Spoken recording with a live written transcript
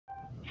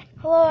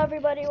Hello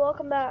everybody,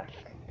 welcome back.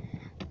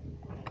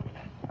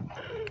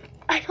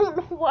 I don't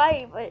know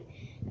why, but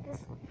this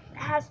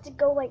has to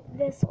go like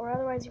this or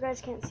otherwise you guys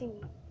can't see me.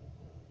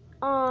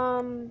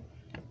 I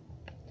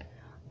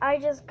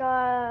just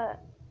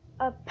got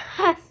a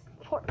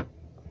passport.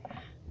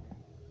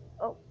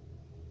 Oh.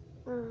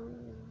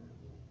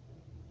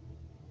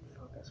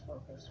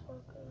 Focus.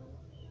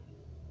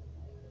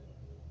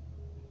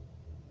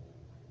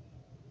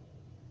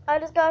 I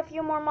just got a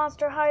few more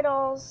Monster High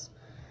dolls.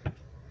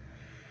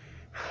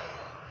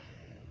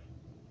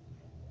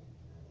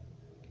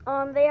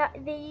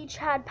 They each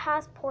had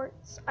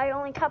passports. I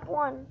only kept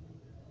one.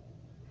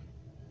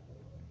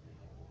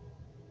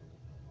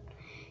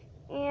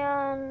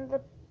 And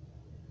the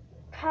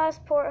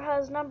passport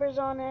has numbers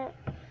on it.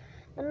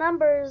 The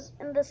numbers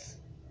in this...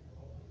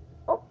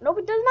 Oh, no,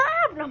 it does not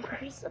have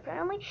numbers,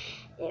 apparently.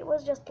 It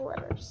was just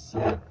letters.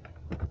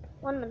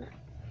 1 minute.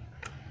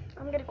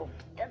 I'm gonna go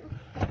get them.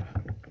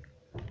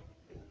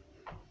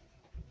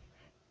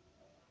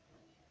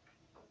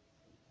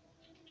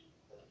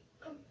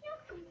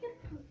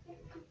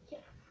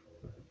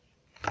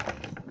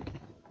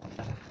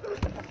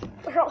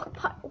 They're all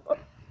piled up.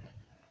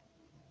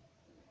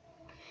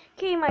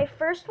 Okay, my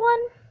first one.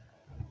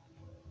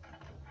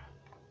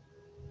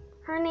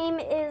 Her name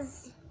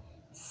is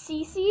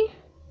Cece.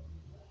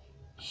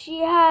 She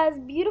has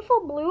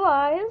beautiful blue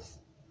eyes,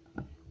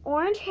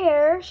 orange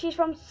hair. She's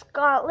from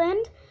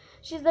Scotland.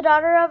 She's the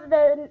daughter of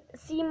the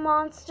sea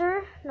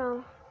monster.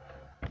 No.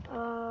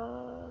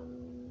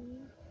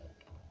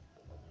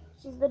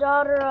 She's the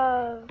daughter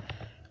of...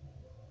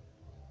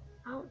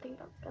 I don't think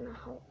that's gonna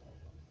help.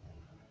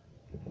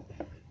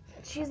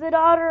 She's the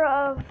daughter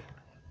of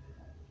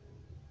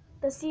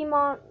the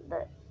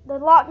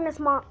Loch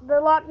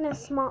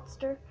Ness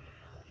monster.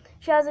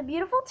 She has a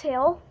beautiful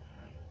tail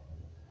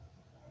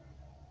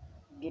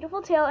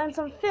and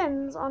some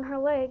fins on her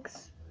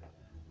legs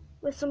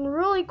with some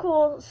really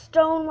cool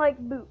stone-like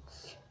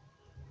boots,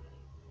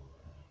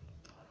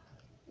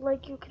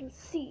 like you can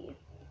see.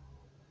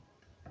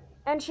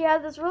 And she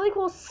has this really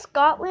cool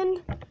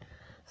Scotland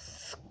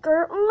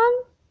skirt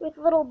on with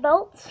little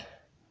belts.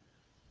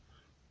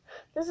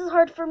 This is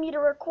hard for me to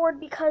record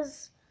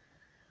because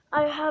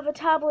I have a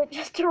tablet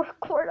just to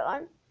record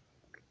on.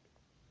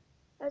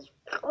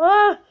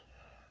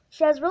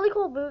 She has really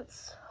cool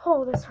boots.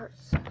 Oh, this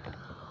hurts.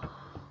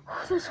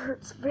 Oh, this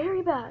hurts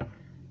very bad.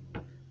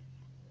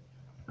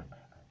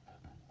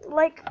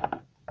 Like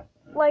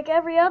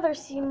every other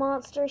sea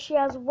monster, she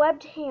has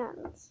webbed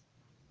hands.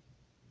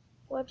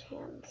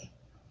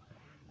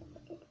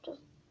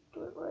 Just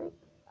do it right.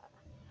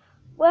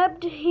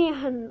 Webbed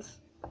hands.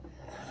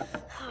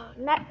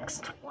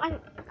 Next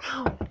one.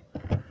 Ow.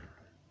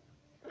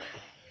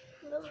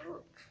 This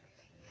hurts.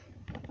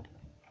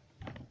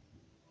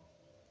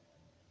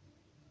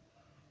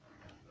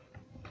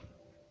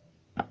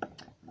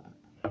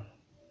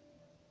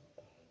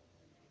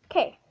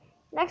 Okay,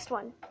 next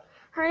one.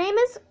 Her name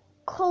is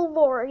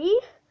Kalori.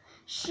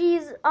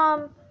 She's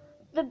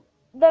the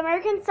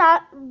American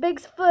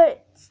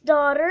Bigfoot's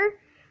daughter.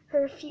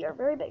 Her feet are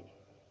very big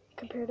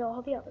compared to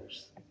all the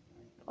others.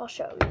 I'll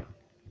show you.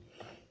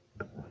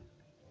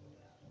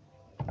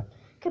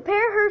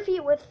 Compare her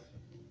feet with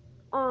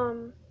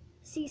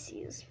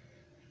Cece's.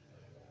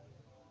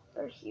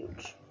 They're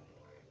huge.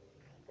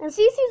 And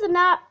Cece's an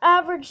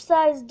average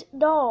sized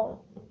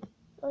doll.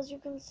 As you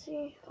can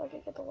see, if I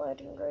can get the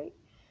lighting right.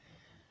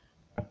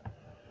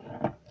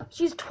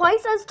 She's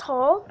twice as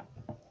tall,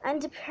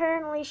 and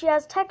apparently she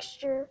has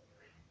texture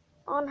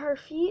on her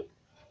feet.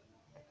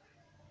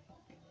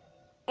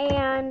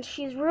 And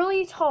she's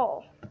really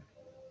tall.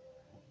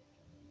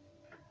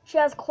 She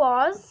has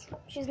claws.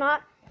 She's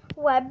not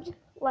webbed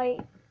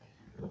like...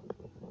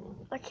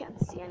 I can't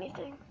see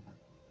anything.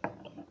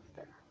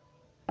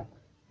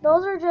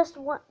 Those are just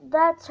what...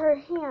 That's her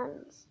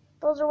hands.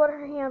 Those are what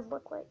her hands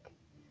look like.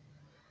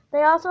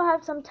 They also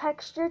have some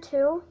texture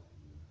too.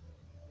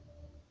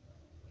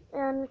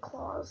 And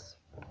claws.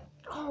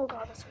 Oh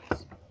god, this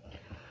hurts.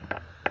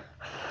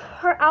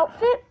 Her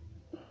outfit,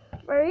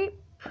 very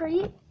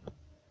pretty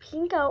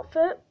pink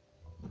outfit.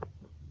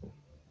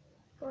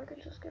 Or I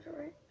could just get it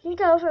right.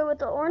 Pink outfit with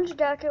the orange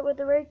jacket with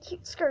a very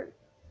cute skirt.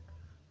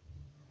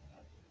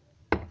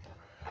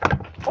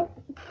 Oh.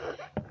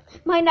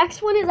 My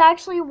next one is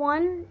actually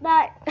one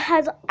that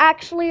has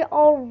actually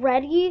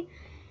already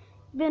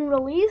been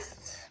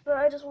released, but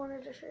I just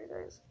wanted to show you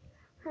guys.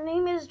 Her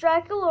name is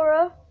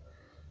Draculaura,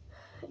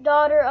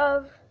 daughter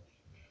of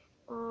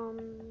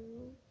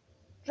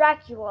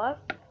Dracula.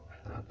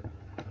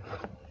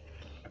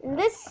 And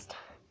this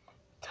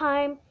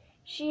time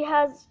she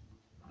has...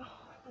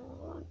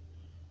 hold on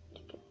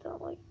to get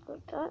that like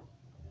that.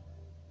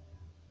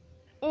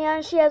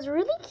 And she has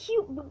really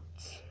cute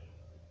boots.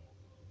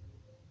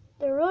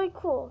 They're really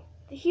cool.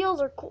 The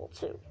heels are cool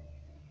too.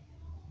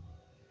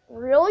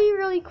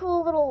 Really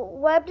cool little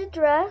webbed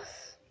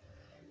dress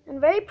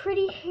and very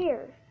pretty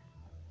hair.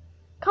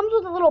 Comes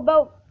with a little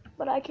bow,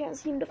 but I can't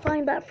seem to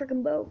find that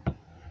freaking bow.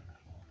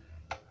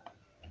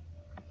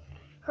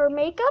 Her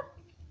makeup,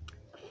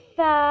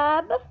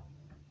 fab.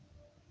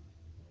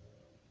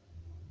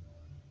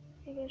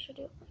 Maybe I should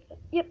do it like that.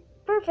 Yep,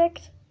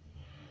 perfect.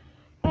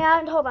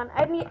 And hold on,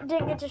 I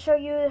didn't get to show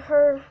you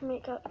her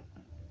makeup.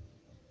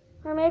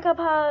 Her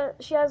makeup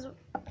she has,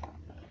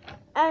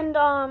 and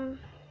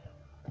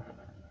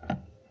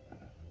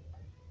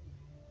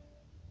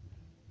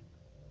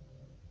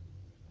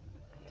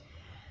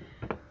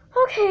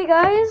okay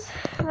guys,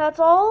 that's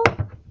all.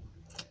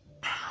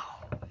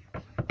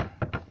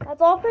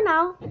 That's all for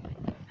now.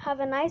 Have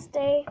a nice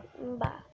day. Bye.